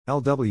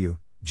LW,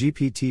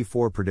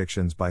 GPT-4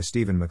 Predictions by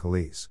Stephen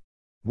McAleese.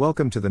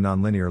 Welcome to the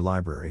Nonlinear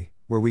Library,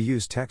 where we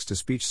use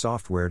text-to-speech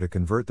software to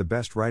convert the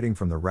best writing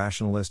from the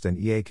rationalist and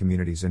EA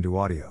communities into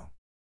audio.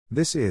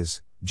 This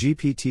is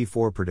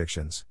GPT-4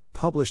 Predictions,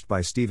 published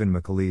by Stephen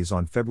McAleese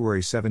on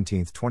February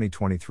 17,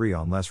 2023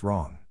 on Less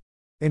Wrong.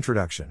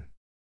 Introduction.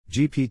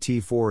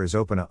 GPT-4 is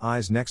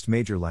OpenAI's next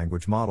major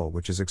language model,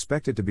 which is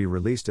expected to be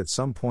released at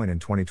some point in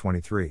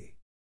 2023.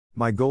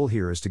 My goal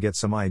here is to get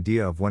some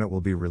idea of when it will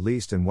be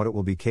released and what it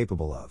will be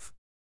capable of.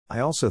 I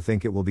also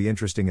think it will be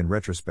interesting in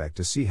retrospect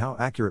to see how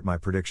accurate my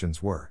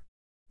predictions were.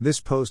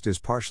 This post is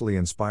partially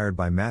inspired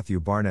by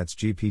Matthew Barnett's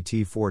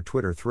GPT-4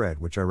 Twitter thread,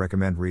 which I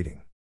recommend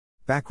reading.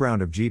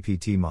 Background of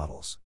GPT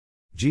models.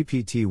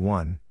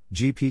 GPT-1,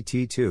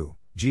 GPT-2,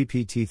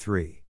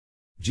 GPT-3.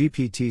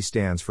 GPT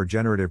stands for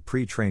Generative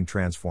Pre-trained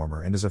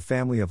Transformer and is a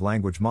family of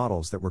language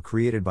models that were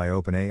created by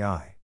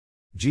OpenAI.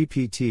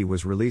 GPT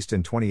was released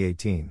in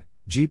 2018,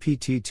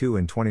 GPT-2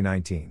 in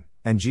 2019,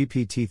 and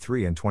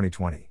GPT-3 in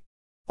 2020.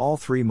 All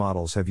three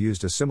models have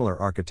used a similar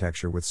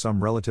architecture with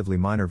some relatively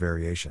minor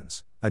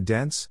variations: a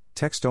dense,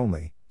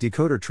 text-only,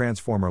 decoder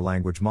transformer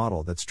language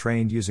model that's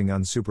trained using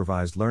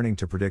unsupervised learning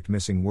to predict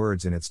missing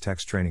words in its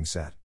text training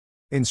set.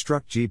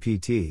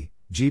 InstructGPT,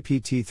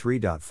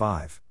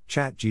 GPT-3.5,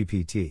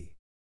 ChatGPT.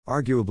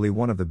 Arguably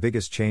one of the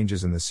biggest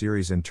changes in the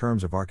series in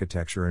terms of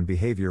architecture and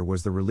behavior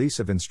was the release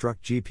of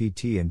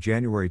InstructGPT in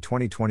January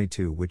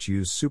 2022, which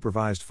used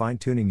supervised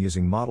fine-tuning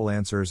using model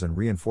answers and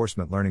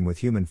reinforcement learning with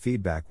human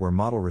feedback, where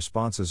model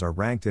responses are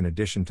ranked in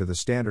addition to the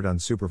standard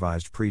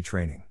unsupervised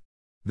pre-training.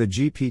 The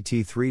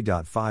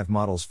GPT-3.5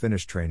 models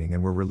finished training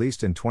and were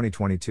released in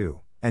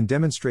 2022, and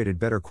demonstrated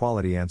better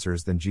quality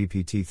answers than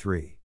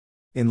GPT-3.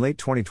 In late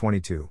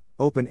 2022,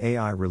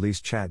 OpenAI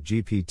released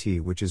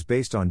ChatGPT, which is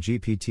based on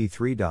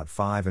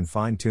GPT-3.5 and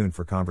fine-tuned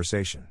for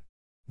conversation.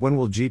 When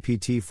will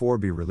GPT-4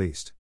 be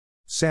released?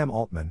 Sam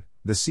Altman,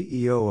 the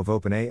CEO of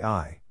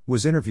OpenAI,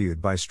 was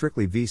interviewed by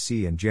Strictly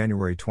VC in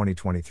January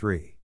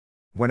 2023.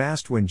 When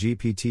asked when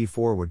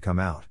GPT-4 would come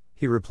out,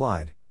 he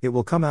replied, "It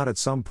will come out at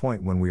some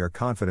point when we are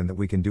confident that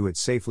we can do it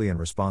safely and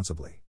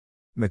responsibly."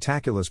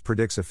 McAleese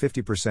predicts a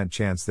 50%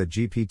 chance that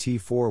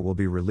GPT-4 will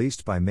be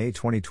released by May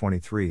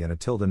 2023 and a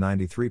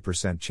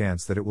 93%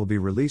 chance that it will be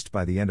released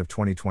by the end of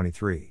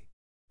 2023.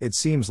 It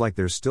seems like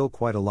there's still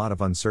quite a lot of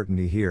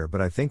uncertainty here,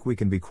 but I think we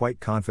can be quite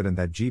confident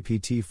that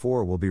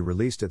GPT-4 will be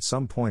released at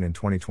some point in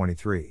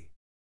 2023.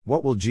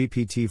 What will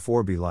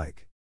GPT-4 be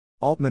like?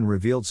 Altman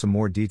revealed some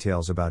more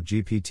details about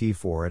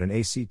GPT-4 at an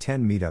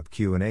AC10 meetup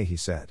Q&A. He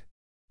said,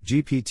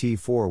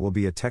 GPT-4 will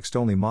be a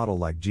text-only model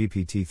like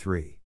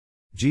GPT-3.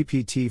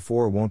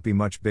 GPT-4 won't be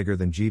much bigger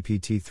than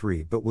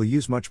GPT-3 but will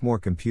use much more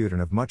compute and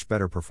have much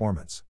better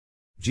performance.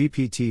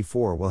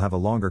 GPT-4 will have a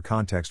longer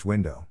context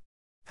window.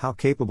 How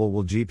capable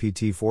will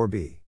GPT-4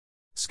 be?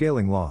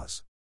 Scaling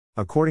laws.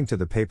 According to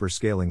the paper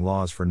Scaling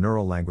Laws for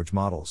Neural Language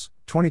Models,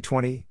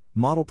 2020,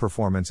 model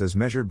performance as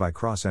measured by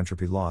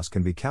cross-entropy loss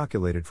can be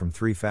calculated from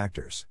three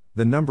factors: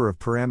 the number of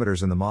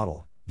parameters in the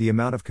model, the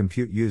amount of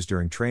compute used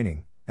during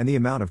training, and the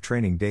amount of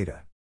training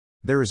data.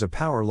 There is a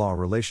power law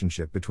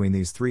relationship between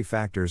these three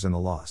factors and the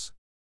loss.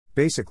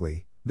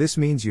 Basically, this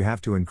means you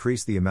have to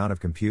increase the amount of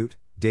compute,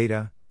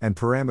 data, and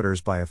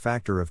parameters by a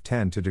factor of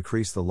 10 to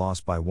decrease the loss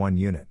by 1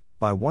 unit,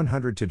 by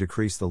 100 to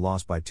decrease the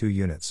loss by 2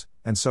 units,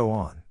 and so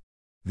on.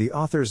 The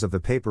authors of the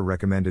paper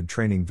recommended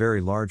training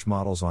very large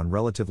models on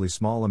relatively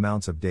small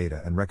amounts of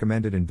data and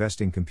recommended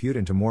investing compute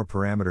into more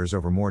parameters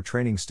over more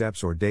training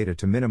steps or data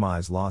to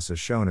minimize loss, as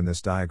shown in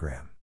this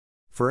diagram.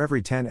 For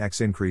every 10x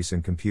increase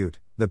in compute,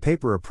 the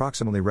paper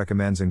approximately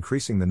recommends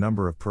increasing the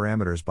number of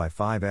parameters by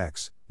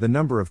 5x, the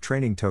number of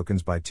training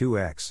tokens by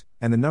 2x,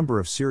 and the number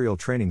of serial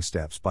training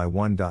steps by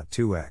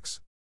 1.2x.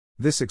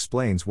 This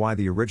explains why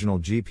the original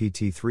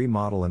GPT-3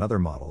 model and other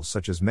models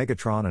such as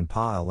Megatron and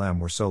PaLM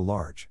were so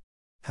large.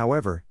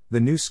 However, the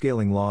new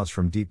Scaling Laws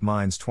from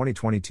DeepMind's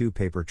 2022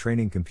 paper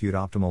Training Compute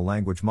Optimal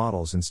Language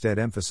Models instead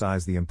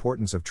emphasize the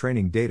importance of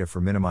training data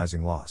for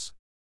minimizing loss.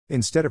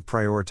 Instead of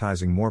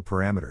prioritizing more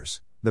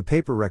parameters, the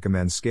paper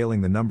recommends scaling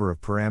the number of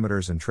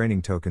parameters and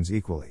training tokens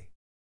equally.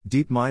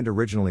 DeepMind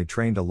originally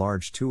trained a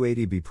large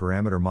 280B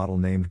parameter model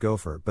named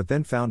Gopher, but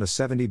then found a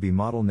 70B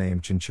model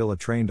named Chinchilla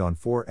trained on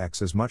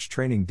 4x as much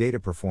training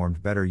data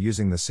performed better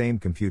using the same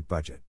compute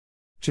budget.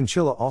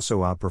 Chinchilla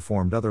also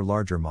outperformed other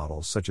larger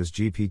models such as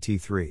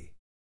GPT-3.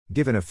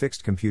 Given a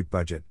fixed compute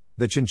budget,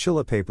 the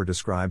Chinchilla paper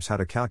describes how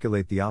to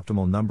calculate the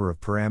optimal number of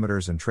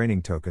parameters and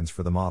training tokens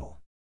for the model.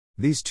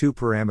 These two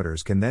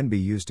parameters can then be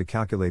used to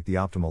calculate the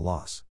optimal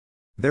loss.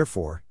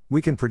 Therefore,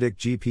 we can predict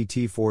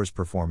GPT-4's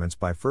performance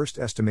by first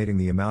estimating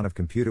the amount of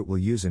compute it will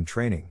use in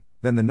training,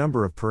 then the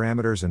number of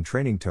parameters and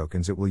training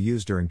tokens it will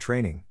use during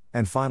training,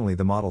 and finally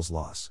the model's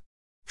loss.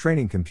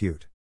 Training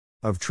compute.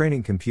 Of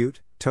training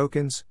compute,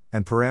 tokens,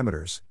 and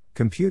parameters,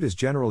 compute is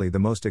generally the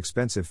most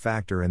expensive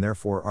factor and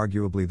therefore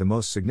arguably the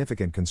most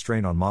significant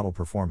constraint on model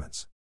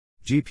performance.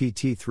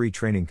 GPT-3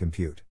 training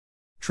compute.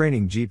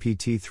 Training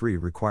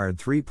GPT-3 required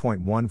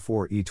 3.14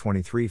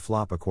 E23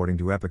 flop according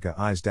to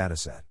Epica-I's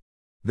dataset.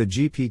 The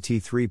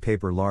GPT-3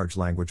 paper Large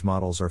Language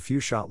Models Are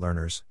Few-Shot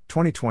Learners,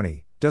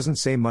 2020, doesn't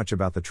say much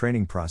about the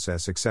training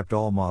process except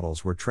all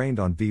models were trained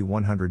on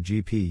V100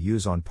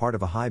 GPUs on part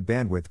of a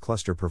high-bandwidth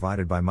cluster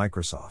provided by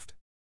Microsoft.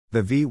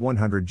 The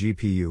V100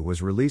 GPU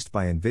was released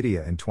by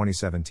NVIDIA in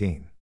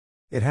 2017.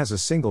 It has a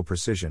single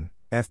precision,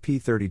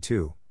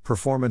 FP32,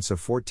 performance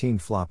of 14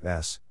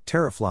 FLOPS,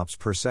 teraflops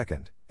per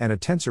second, and a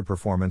tensor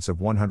performance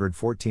of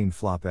 114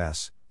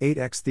 FLOPS,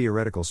 8x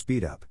theoretical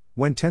speedup,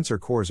 when tensor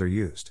cores are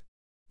used.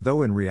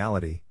 Though in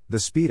reality, the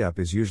speedup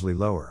is usually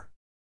lower.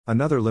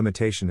 Another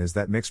limitation is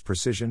that mixed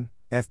precision,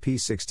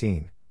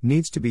 FP16,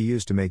 needs to be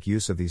used to make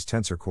use of these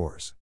tensor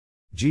cores.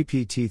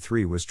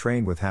 GPT-3 was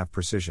trained with half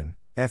precision,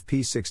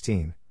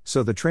 FP16,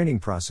 so the training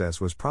process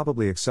was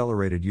probably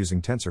accelerated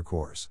using tensor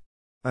cores.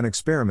 An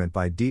experiment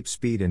by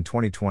DeepSpeed in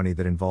 2020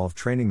 that involved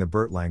training the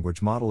BERT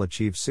language model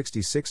achieved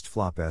 66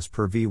 FLOPS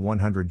per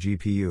V100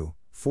 GPU,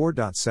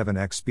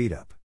 4.7x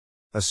speedup.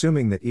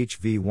 Assuming that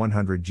each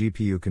V100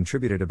 GPU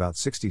contributed about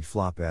 60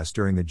 FLOPS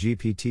during the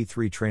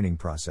GPT-3 training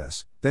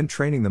process, then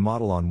training the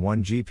model on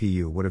one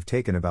GPU would have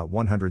taken about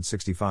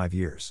 165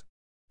 years.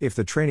 If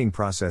the training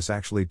process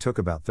actually took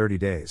about 30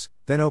 days,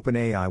 then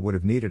OpenAI would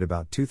have needed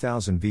about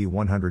 2,000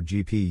 V100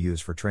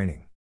 GPUs for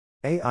training.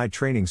 AI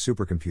training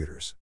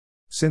supercomputers.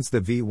 Since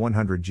the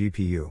V100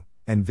 GPU,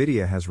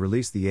 NVIDIA has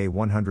released the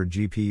A100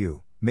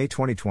 GPU, May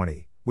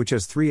 2020, which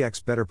has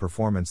 3x better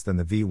performance than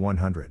the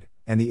V100,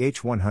 and the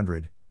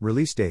H100,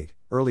 release date,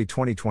 early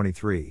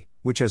 2023,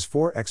 which has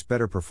 4x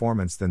better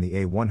performance than the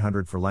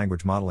A100 for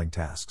language modeling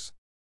tasks.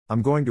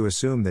 I'm going to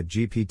assume that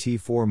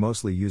GPT-4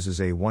 mostly uses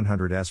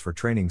A100s for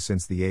training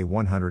since the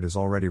A100 is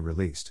already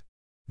released.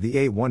 The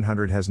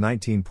A100 has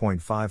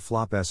 19.5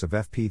 FLOPS of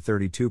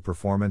FP32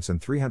 performance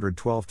and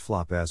 312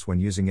 FLOPS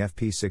when using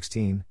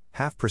FP16,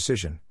 half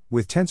precision,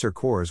 with tensor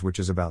cores which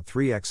is about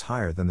 3x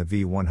higher than the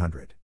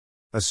V100.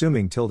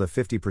 Assuming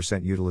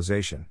 50%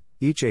 utilization,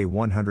 each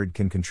A100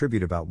 can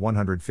contribute about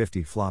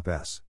 150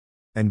 FLOPS.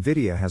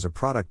 NVIDIA has a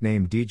product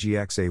named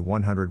DGX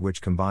A100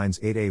 which combines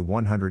 8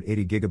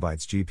 A180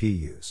 GB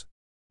GPUs.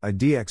 A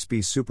DXB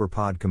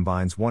SuperPod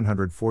combines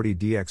 140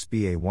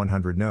 DXB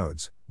A100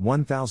 nodes,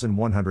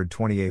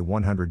 1120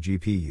 A100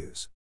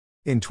 GPUs.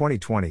 In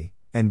 2020,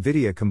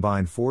 NVIDIA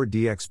combined 4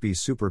 DXB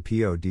Super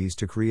PODs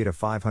to create a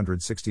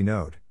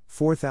 560-node,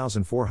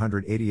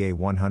 4480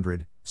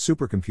 A100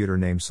 supercomputer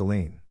named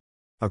Selene.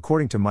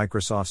 According to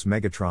Microsoft's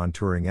Megatron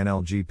Turing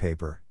NLG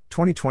paper,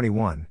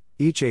 2021,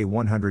 each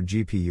A100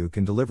 GPU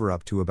can deliver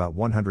up to about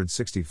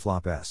 160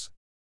 FLOPS.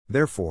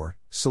 Therefore,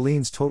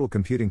 Selene's total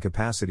computing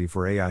capacity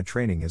for AI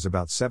training is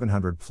about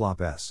 700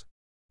 FLOPS.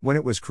 When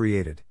it was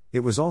created,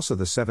 it was also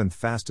the 7th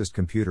fastest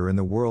computer in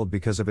the world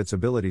because of its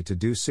ability to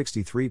do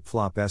 63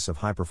 FLOPS of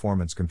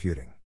high-performance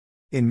computing.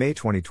 In May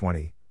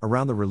 2020,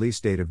 around the release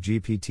date of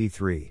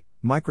GPT-3,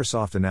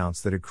 Microsoft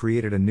announced that it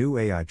created a new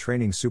AI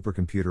training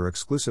supercomputer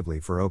exclusively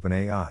for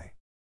OpenAI.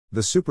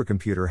 The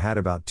supercomputer had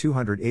about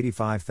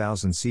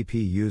 285,000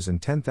 CPUs and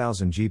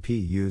 10,000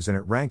 GPUs and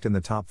it ranked in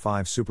the top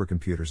 5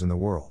 supercomputers in the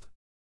world.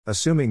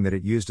 Assuming that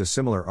it used a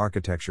similar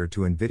architecture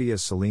to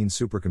NVIDIA's Selene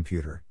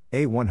supercomputer,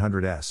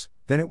 A100S,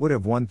 then it would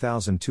have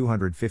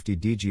 1,250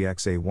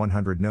 DGX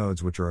A100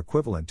 nodes which are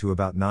equivalent to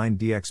about 9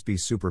 DXB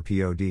Super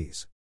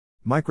PODs.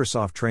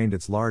 Microsoft trained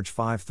its large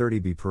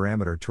 530B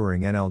parameter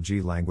Turing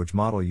NLG language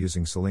model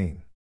using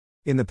Selene.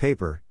 In the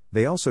paper,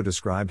 they also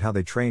described how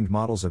they trained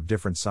models of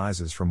different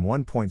sizes from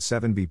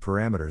 1.7B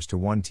parameters to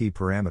 1T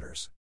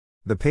parameters.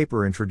 The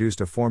paper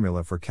introduced a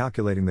formula for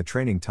calculating the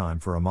training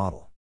time for a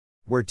model.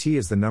 Where T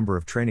is the number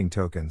of training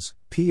tokens,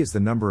 P is the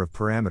number of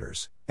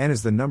parameters, N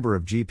is the number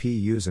of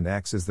GPUs and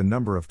X is the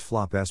number of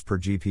FLOPS per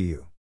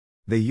GPU.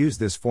 They used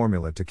this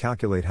formula to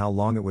calculate how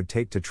long it would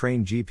take to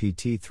train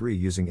GPT-3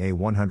 using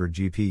A100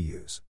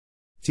 GPUs.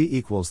 T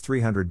equals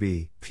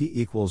 300B, P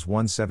equals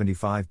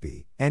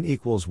 175B, N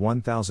equals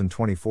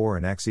 1024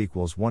 and X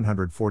equals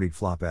 140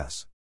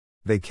 FLOPS.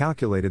 They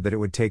calculated that it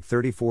would take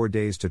 34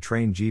 days to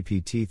train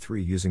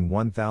GPT-3 using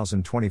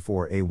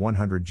 1024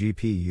 A100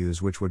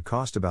 GPUs which would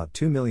cost about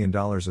 $2 million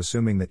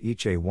assuming that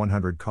each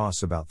A100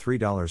 costs about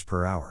 $3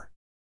 per hour.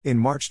 In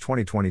March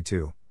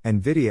 2022,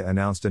 NVIDIA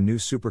announced a new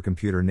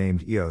supercomputer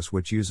named EOS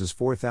which uses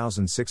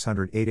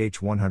 4,608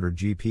 H100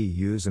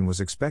 GPUs and was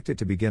expected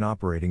to begin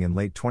operating in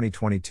late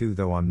 2022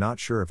 though I'm not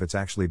sure if it's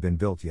actually been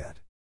built yet.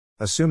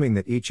 Assuming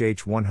that each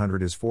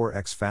H100 is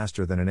 4x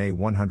faster than an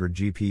A100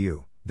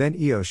 GPU, then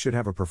EOS should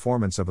have a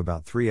performance of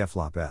about 3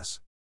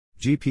 FLOPS.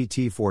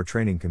 GPT-4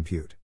 training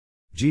compute.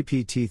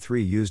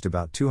 GPT-3 used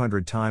about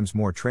 200 times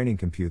more training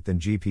compute than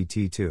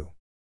GPT-2.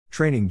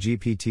 Training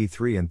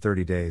GPT-3 in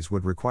 30 days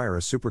would require a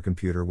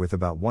supercomputer with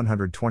about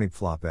 120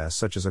 FLOPS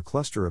such as a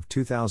cluster of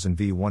 2000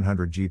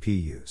 V100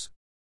 GPUs.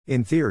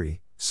 In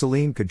theory,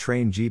 Selene could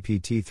train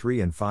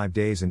GPT-3 in 5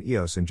 days and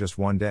EOS in just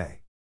 1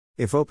 day.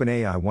 If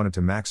OpenAI wanted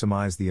to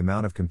maximize the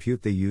amount of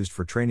compute they used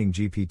for training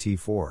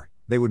GPT-4,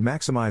 they would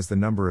maximize the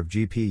number of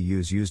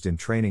GPUs used in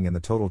training and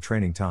the total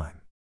training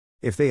time.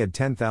 If they had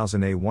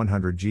 10,000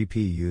 A100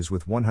 GPUs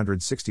with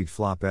 160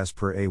 FLOPS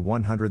per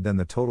A100 then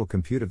the total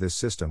compute of this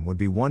system would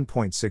be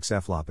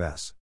 1.6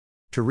 FLOPS.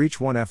 To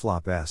reach 1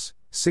 FLOPS,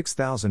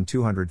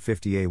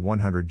 6250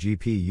 A100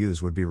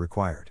 GPUs would be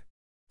required.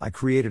 I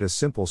created a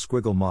simple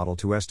squiggle model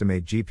to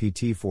estimate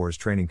GPT-4's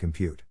training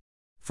compute.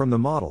 From the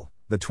model,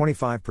 the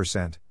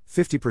 25%,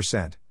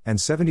 50%, and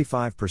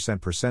 75%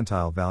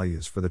 percentile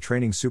values for the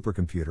training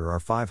supercomputer are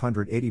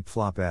 580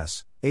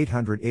 FLOPS,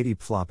 880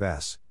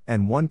 FLOPS,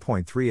 and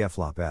 1.3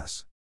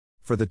 FLOPS.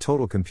 For the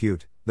total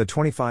compute, the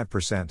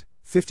 25%,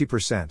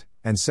 50%,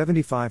 and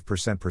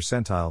 75%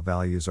 percentile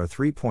values are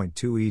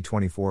 3.2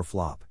 E24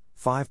 FLOP,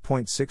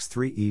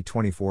 5.63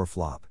 E24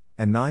 FLOP,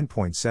 and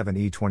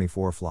 9.7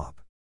 E24 FLOP.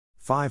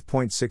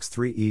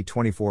 5.63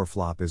 E24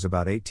 FLOP is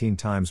about 18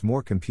 times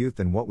more compute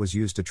than what was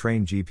used to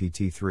train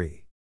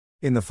GPT-3.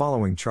 In the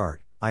following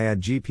chart, I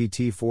add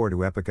GPT-4 to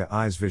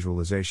McAleese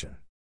visualization.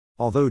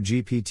 Although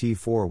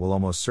GPT-4 will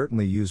almost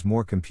certainly use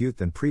more compute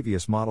than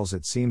previous models,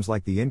 it seems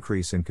like the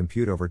increase in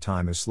compute over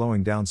time is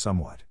slowing down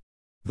somewhat.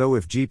 Though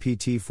if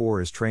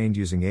GPT-4 is trained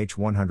using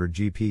H100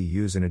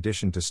 GPUs in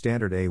addition to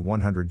standard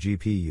A100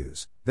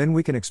 GPUs, then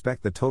we can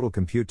expect the total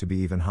compute to be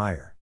even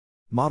higher.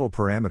 Model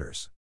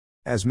parameters.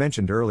 As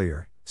mentioned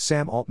earlier,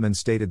 Sam Altman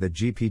stated that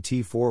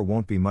GPT-4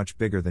 won't be much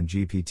bigger than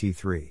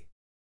GPT-3.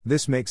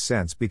 This makes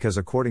sense because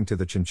according to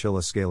the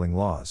chinchilla scaling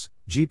laws,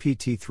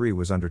 GPT-3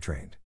 was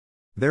undertrained.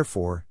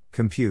 Therefore,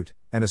 compute,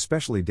 and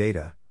especially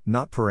data,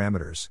 not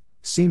parameters,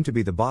 seem to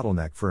be the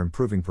bottleneck for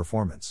improving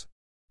performance.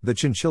 The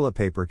chinchilla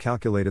paper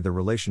calculated the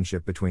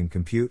relationship between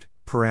compute,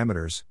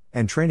 parameters,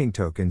 and training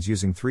tokens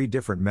using 3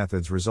 different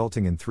methods,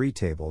 resulting in 3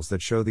 tables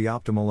that show the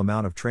optimal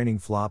amount of training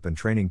FLOP and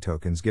training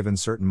tokens given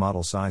certain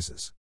model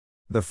sizes.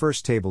 The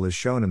first table is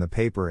shown in the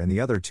paper and the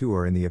other 2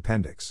 are in the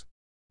appendix.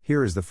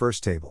 Here is the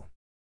first table.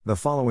 The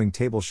following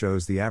table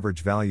shows the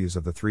average values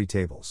of the 3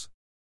 tables.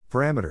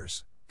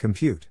 Parameters,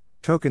 compute,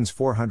 tokens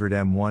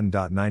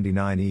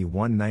 400M1.99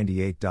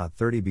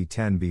 E198.30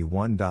 B10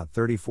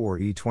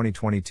 B1.34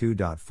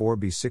 E2022.4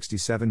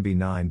 B67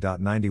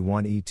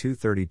 B9.91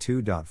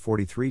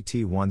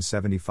 E232.43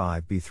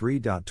 T175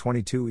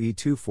 B3.22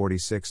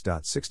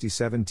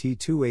 E246.67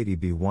 T280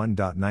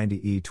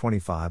 B1.90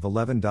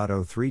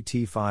 E2511.03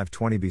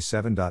 T520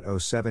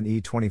 B7.07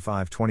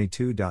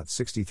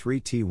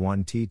 E2522.63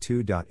 T1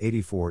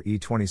 T2.84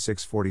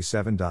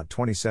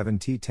 E2647.27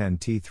 T10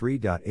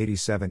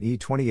 T3.87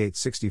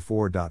 E2864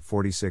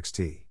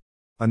 4.46T.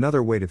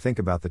 Another way to think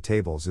about the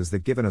tables is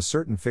that given a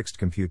certain fixed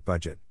compute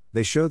budget,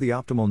 they show the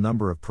optimal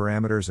number of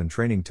parameters and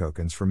training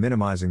tokens for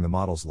minimizing the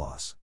model's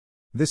loss.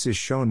 This is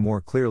shown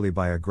more clearly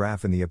by a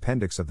graph in the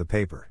appendix of the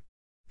paper.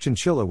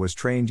 Chinchilla was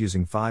trained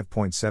using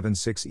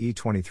 5.76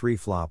 E23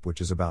 FLOP,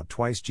 which is about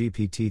twice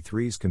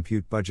GPT-3's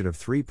compute budget of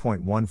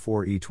 3.14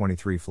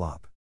 E23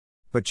 FLOP.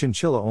 But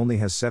Chinchilla only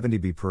has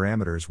 70B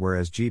parameters,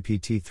 whereas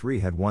GPT-3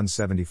 had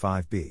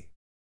 175B.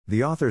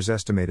 The authors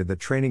estimated that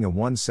training a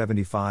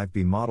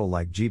 175B model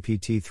like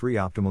GPT-3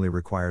 optimally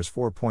requires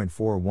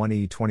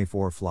 4.41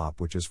 E24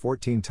 FLOP, which is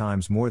 14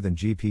 times more than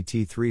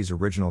GPT-3's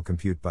original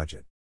compute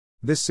budget.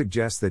 This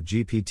suggests that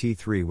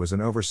GPT-3 was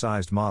an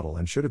oversized model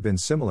and should have been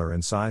similar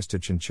in size to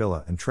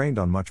Chinchilla and trained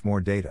on much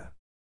more data.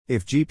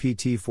 If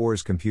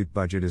GPT-4's compute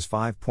budget is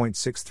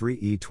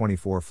 5.63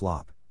 E24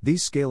 FLOP,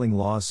 these scaling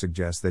laws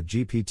suggest that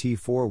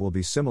GPT-4 will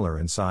be similar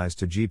in size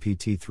to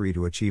GPT-3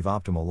 to achieve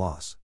optimal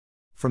loss.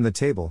 From the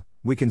table,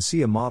 we can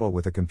see a model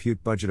with a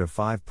compute budget of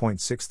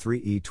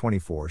 5.63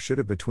 E24 should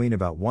have between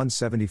about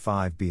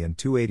 175B and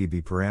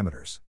 280B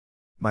parameters.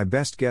 My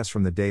best guess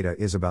from the data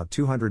is about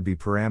 200B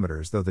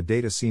parameters, though the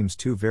data seems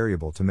too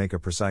variable to make a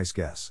precise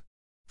guess.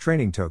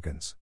 Training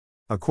tokens.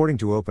 According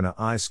to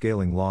OpenAI's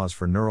scaling laws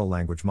for neural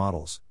language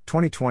models,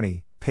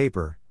 2020,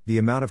 paper, the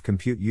amount of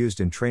compute used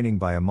in training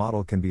by a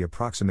model can be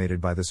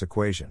approximated by this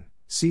equation,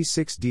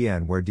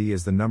 C6dN, where D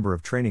is the number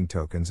of training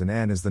tokens and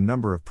N is the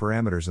number of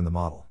parameters in the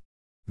model.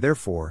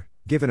 Therefore,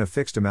 given a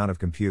fixed amount of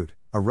compute,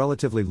 a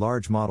relatively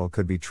large model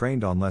could be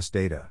trained on less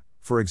data,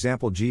 for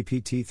example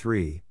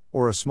GPT-3,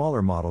 or a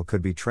smaller model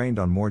could be trained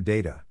on more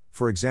data,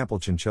 for example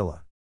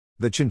Chinchilla.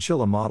 The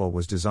Chinchilla model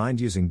was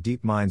designed using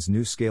DeepMind's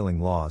new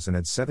scaling laws and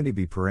had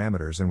 70B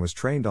parameters and was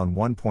trained on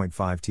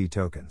 1.5T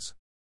tokens.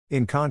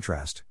 In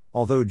contrast,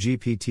 although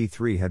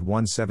GPT-3 had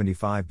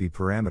 175B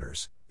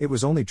parameters, it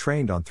was only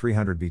trained on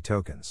 300B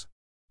tokens.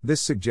 This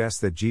suggests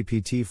that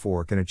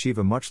GPT-4 can achieve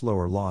a much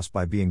lower loss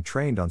by being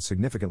trained on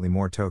significantly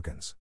more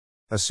tokens.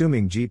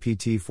 Assuming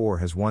GPT-4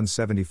 has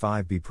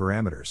 175B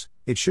parameters,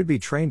 it should be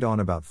trained on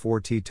about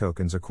 4T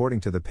tokens according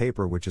to the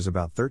paper, which is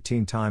about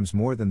 13 times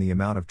more than the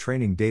amount of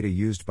training data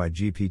used by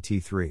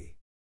GPT-3.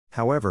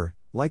 However,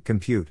 like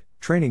compute,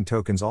 training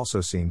tokens also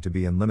seem to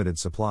be in limited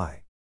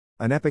supply.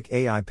 An Epic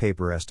AI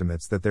paper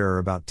estimates that there are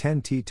about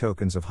 10 T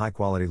tokens of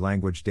high-quality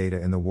language data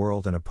in the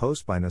world, and a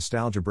post by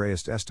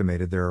NostalgiaBrayist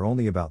estimated there are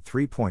only about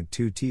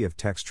 3.2 T of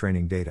text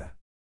training data.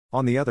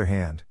 On the other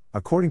hand,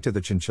 according to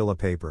the Chinchilla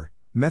paper,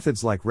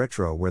 methods like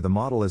retro, where the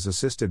model is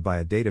assisted by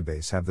a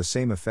database, have the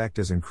same effect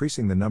as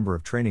increasing the number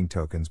of training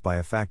tokens by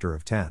a factor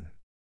of 10.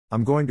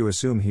 I'm going to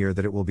assume here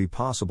that it will be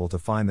possible to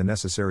find the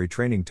necessary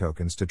training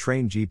tokens to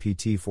train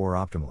GPT-4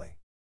 optimally.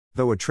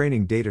 Though a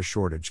training data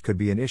shortage could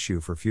be an issue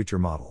for future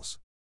models.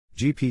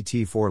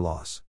 GPT-4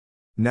 loss.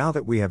 Now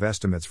that we have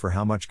estimates for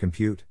how much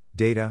compute,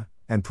 data,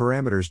 and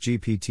parameters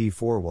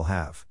GPT-4 will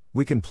have,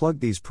 we can plug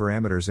these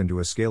parameters into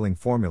a scaling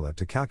formula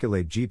to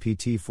calculate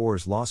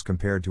GPT-4's loss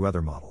compared to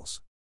other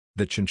models.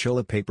 The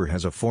Chinchilla paper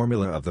has a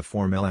formula of the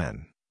form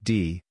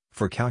ln(d)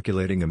 for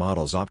calculating a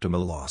model's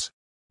optimal loss.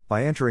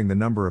 By entering the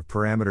number of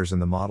parameters in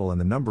the model and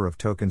the number of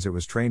tokens it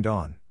was trained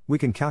on, we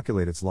can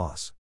calculate its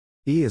loss.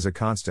 E is a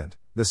constant,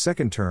 the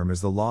second term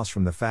is the loss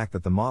from the fact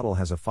that the model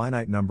has a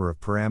finite number of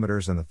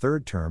parameters, and the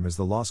third term is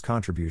the loss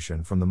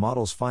contribution from the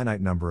model's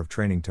finite number of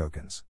training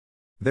tokens.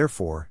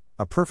 Therefore,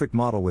 a perfect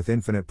model with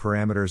infinite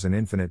parameters and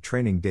infinite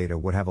training data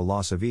would have a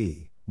loss of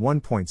E,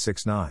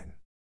 1.69.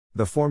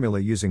 The formula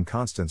using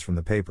constants from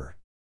the paper.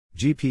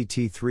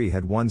 GPT-3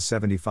 had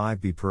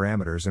 175B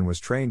parameters and was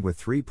trained with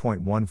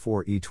 3.14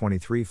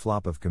 E23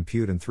 flop of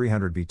compute and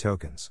 300B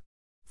tokens.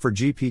 For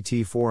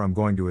GPT-4, I'm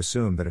going to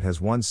assume that it has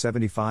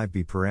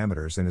 175B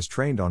parameters and is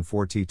trained on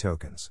 4T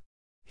tokens.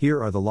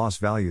 Here are the loss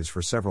values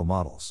for several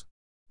models.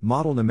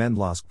 Model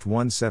Nemendlosk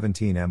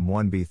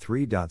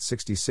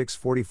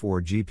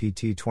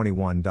 117M1B3.6644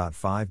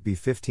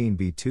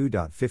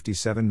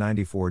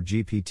 GPT-21.5B15B2.5794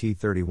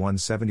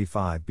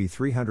 GPT-3175B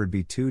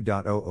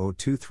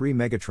 300B2.0023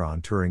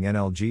 Megatron Turing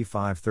NLG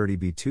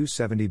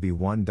 530B270B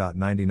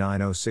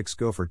 1.9906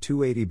 Gopher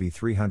 280B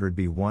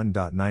 300B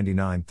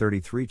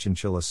 1.9933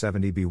 Chinchilla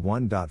 70B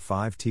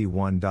 1.5T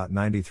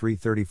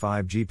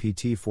 1.9335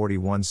 GPT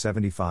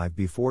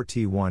 4175B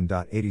 4T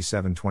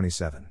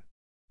 1.8727.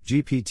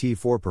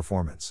 GPT-4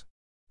 performance.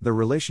 The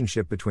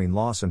relationship between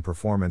loss and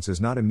performance is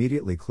not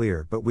immediately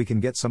clear, but we can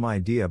get some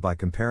idea by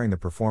comparing the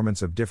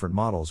performance of different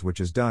models,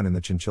 which is done in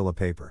the Chinchilla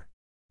paper.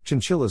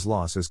 Chinchilla's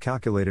loss as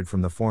calculated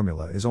from the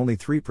formula is only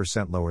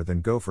 3% lower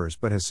than Gopher's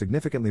but has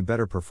significantly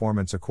better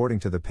performance according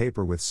to the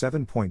paper, with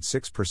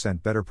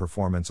 7.6% better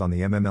performance on the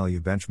MMLU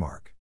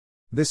benchmark.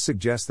 This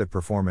suggests that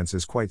performance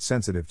is quite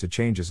sensitive to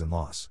changes in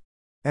loss.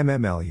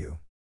 MMLU.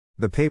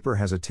 The paper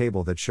has a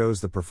table that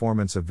shows the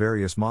performance of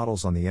various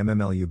models on the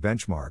MMLU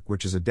benchmark,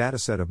 which is a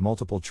dataset of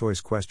multiple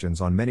choice questions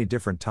on many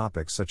different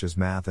topics such as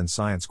math and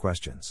science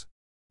questions.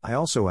 I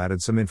also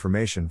added some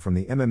information from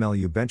the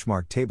MMLU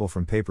benchmark table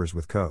from papers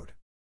with code.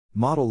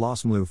 Model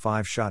loss MLU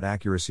 5-shot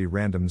accuracy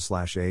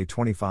random/A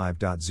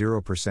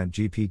 25.0%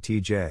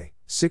 GPT-J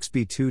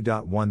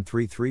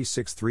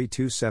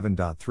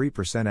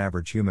 6B2.1336327.3%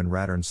 average human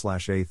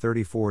Rattern/A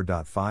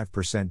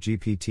 34.5%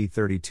 GPT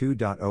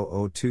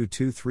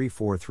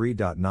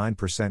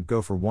 32.0022343.9%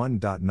 Gopher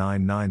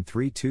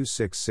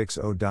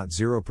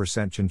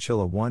 1.9932660.0%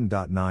 Chinchilla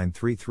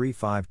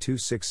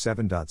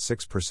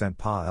 1.9335267.6%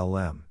 PA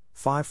LM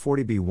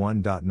 540B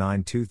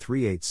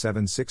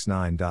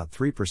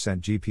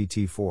 1.9238769.3%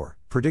 GPT-4,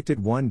 predicted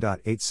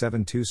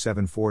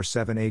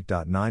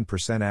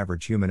 1.8727478.9%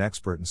 average human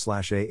expert and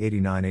 /A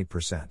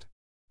 89.8%.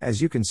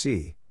 As you can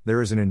see,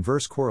 there is an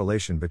inverse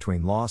correlation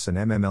between loss and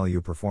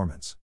MMLU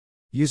performance.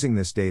 Using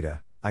this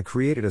data, I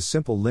created a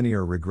simple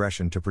linear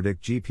regression to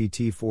predict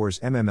GPT-4's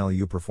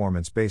MMLU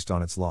performance based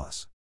on its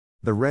loss.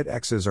 The red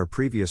X's are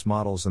previous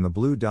models and the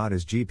blue dot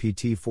is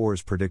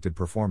GPT-4's predicted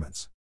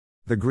performance.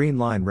 The green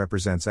line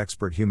represents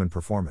expert human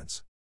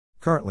performance.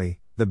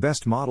 Currently, the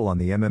best model on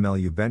the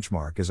MMLU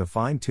benchmark is a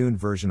fine-tuned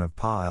version of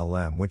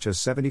PA-LM which has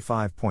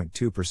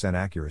 75.2%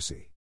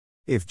 accuracy.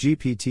 If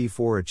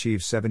GPT-4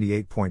 achieves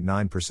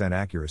 78.9%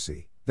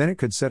 accuracy, then it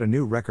could set a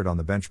new record on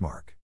the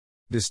benchmark.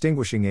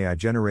 Distinguishing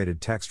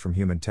AI-generated text from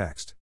human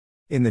text.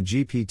 In the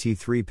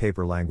GPT-3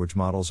 paper, language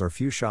models are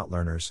few-shot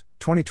learners,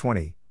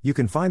 2020, you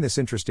can find this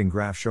interesting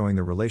graph showing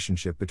the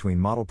relationship between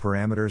model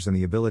parameters and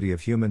the ability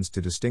of humans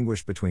to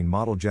distinguish between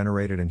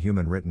model-generated and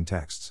human-written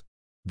texts.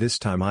 This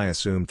time I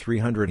assumed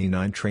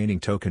 309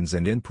 training tokens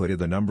and inputted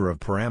the number of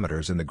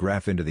parameters in the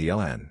graph into the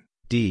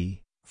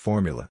ln(d)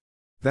 formula.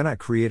 Then I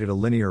created a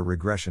linear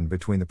regression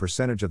between the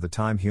percentage of the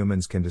time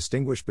humans can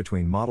distinguish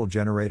between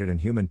model-generated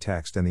and human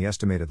text and the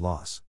estimated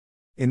loss.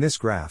 In this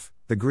graph,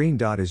 the green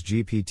dot is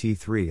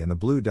GPT-3 and the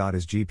blue dot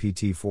is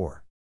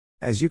GPT-4.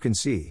 As you can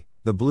see,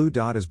 the blue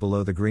dot is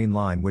below the green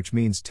line, which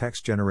means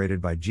text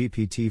generated by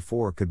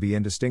GPT-4 could be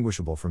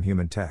indistinguishable from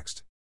human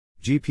text.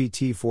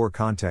 GPT-4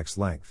 context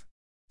length.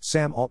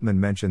 Sam Altman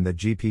mentioned that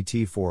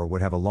GPT-4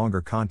 would have a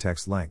longer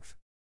context length.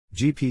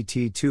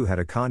 GPT-2 had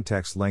a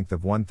context length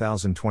of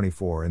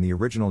 1024 and the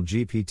original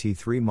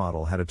GPT-3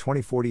 model had a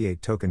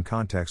 2048 token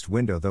context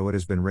window, though it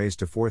has been raised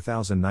to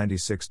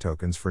 4096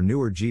 tokens for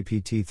newer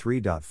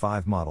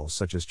GPT-3.5 models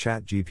such as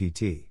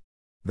ChatGPT.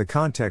 The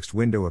context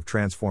window of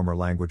transformer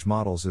language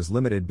models is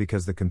limited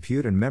because the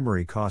compute and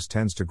memory cost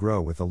tends to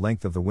grow with the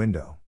length of the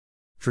window.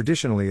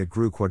 Traditionally it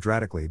grew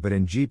quadratically, but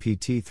in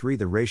GPT-3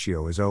 the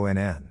ratio is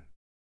ONN.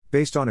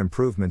 Based on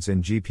improvements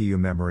in GPU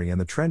memory and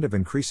the trend of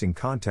increasing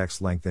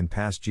context length in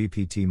past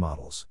GPT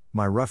models,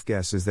 my rough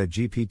guess is that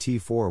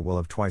GPT-4 will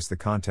have twice the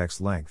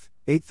context length,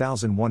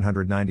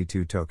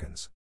 8,192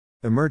 tokens.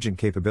 Emergent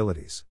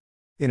capabilities.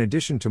 In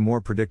addition to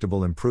more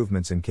predictable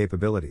improvements in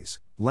capabilities,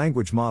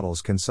 language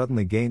models can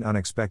suddenly gain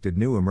unexpected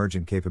new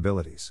emergent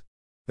capabilities.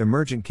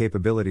 Emergent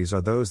capabilities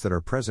are those that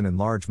are present in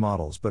large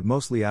models but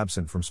mostly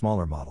absent from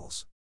smaller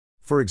models.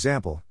 For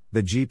example,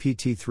 the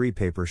GPT-3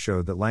 paper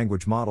showed that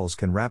language models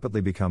can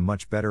rapidly become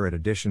much better at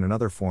addition and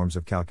other forms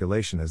of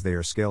calculation as they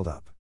are scaled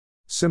up.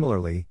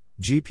 Similarly,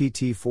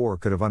 GPT-4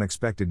 could have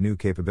unexpected new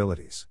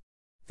capabilities.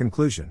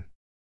 Conclusion.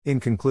 In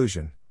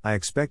conclusion, I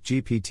expect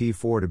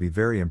GPT-4 to be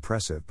very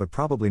impressive but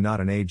probably not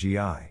an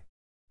AGI.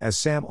 As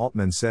Sam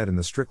Altman said in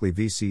the Strictly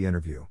VC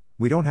interview,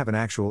 we don't have an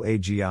actual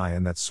AGI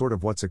and that's sort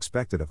of what's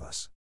expected of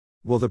us.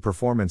 Will the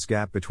performance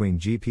gap between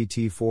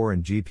GPT-4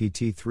 and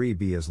GPT-3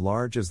 be as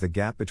large as the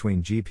gap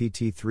between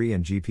GPT-3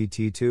 and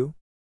GPT-2?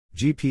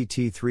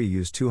 GPT-3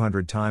 used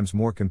 200 times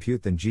more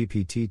compute than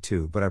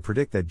GPT-2, but I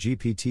predict that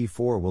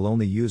GPT-4 will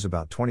only use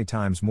about 20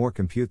 times more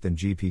compute than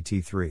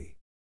GPT-3.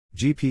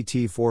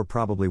 GPT-4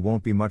 probably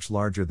won't be much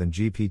larger than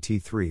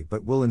GPT-3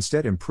 but will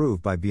instead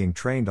improve by being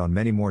trained on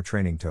many more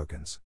training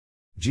tokens.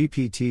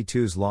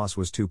 GPT-2's loss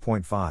was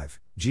 2.5,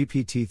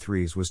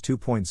 GPT-3's was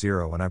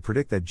 2.0, and I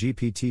predict that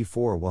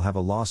GPT-4 will have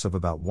a loss of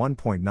about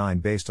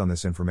 1.9 based on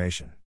this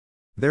information.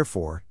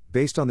 Therefore,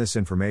 based on this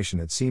information,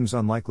 it seems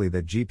unlikely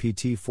that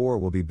GPT-4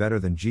 will be better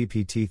than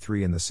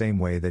GPT-3 in the same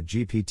way that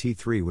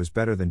GPT-3 was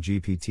better than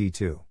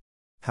GPT-2.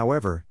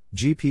 However,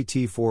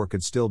 GPT-4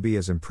 could still be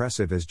as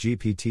impressive as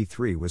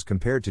GPT-3 was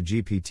compared to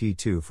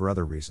GPT-2 for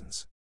other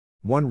reasons.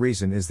 One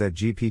reason is that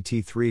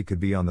GPT-3 could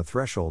be on the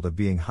threshold of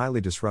being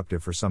highly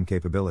disruptive for some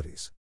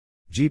capabilities.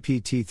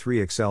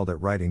 GPT-3 excelled at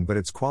writing, but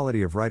its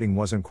quality of writing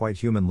wasn't quite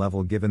human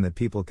level given that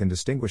people can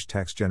distinguish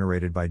text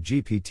generated by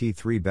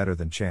GPT-3 better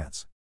than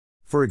chance.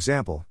 For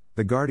example,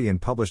 The Guardian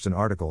published an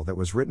article that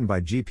was written by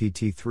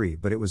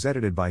GPT-3 but it was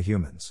edited by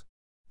humans.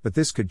 But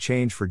this could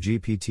change for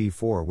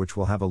GPT-4, which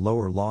will have a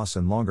lower loss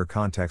and longer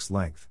context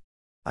length.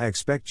 I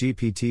expect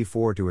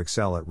GPT-4 to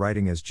excel at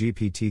writing as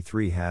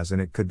GPT-3 has,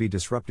 and it could be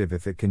disruptive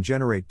if it can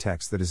generate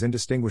text that is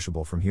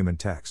indistinguishable from human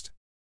text.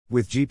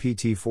 With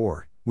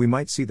GPT-4, we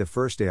might see the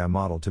first AI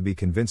model to be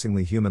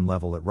convincingly human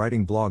level at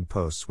writing blog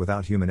posts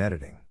without human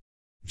editing.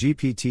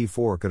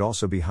 GPT-4 could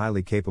also be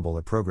highly capable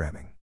at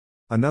programming.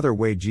 Another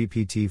way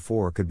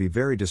GPT-4 could be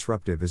very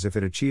disruptive is if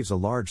it achieves a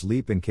large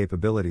leap in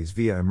capabilities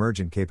via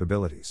emergent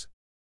capabilities.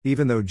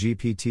 Even though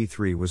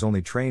GPT-3 was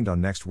only trained on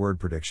next word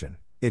prediction,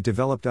 it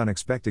developed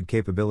unexpected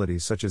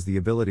capabilities such as the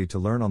ability to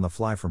learn on the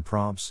fly from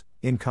prompts,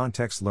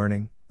 in-context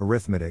learning,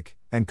 arithmetic,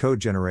 and code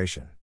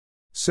generation.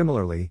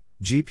 Similarly,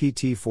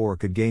 GPT-4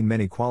 could gain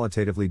many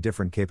qualitatively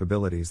different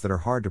capabilities that are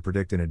hard to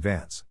predict in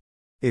advance.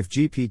 If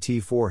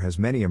GPT-4 has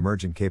many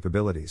emergent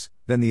capabilities,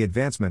 then the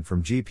advancement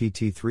from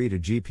GPT-3 to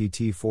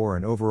GPT-4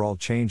 and overall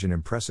change in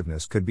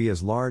impressiveness could be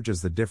as large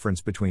as the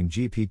difference between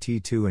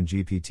GPT-2 and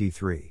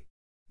GPT-3.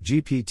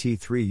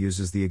 GPT-3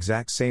 uses the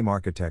exact same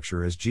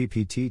architecture as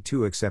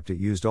GPT-2, except it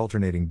used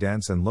alternating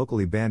dense and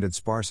locally banded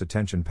sparse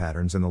attention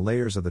patterns in the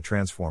layers of the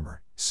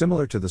transformer,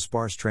 similar to the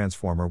sparse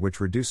transformer,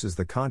 which reduces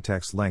the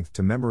context length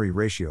to memory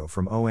ratio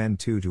from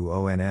ON2 to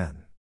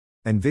ONN.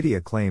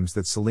 NVIDIA claims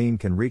that Selene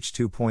can reach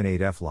 2.8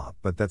 FLOP,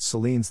 but that's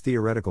Selene's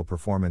theoretical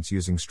performance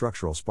using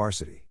structural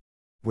sparsity.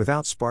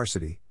 Without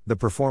sparsity, the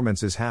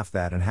performance is half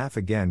that and half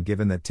again,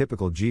 given that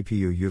typical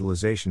GPU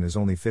utilization is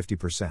only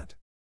 50%.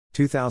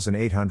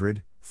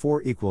 2800,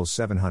 4 equals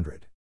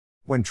 700.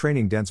 When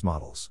training dense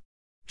models.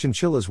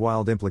 Chinchilla's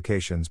Wild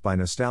Implications by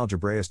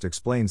Nostalgiabraist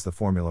explains the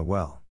formula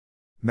well.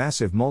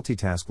 Massive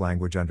multitask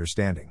language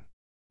understanding.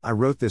 I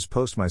wrote this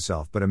post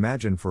myself, but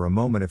imagine for a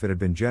moment if it had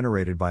been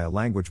generated by a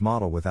language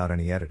model without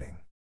any editing.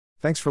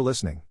 Thanks for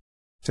listening.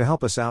 To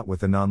help us out with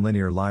the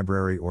Nonlinear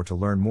Library or to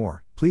learn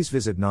more, please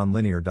visit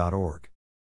nonlinear.org.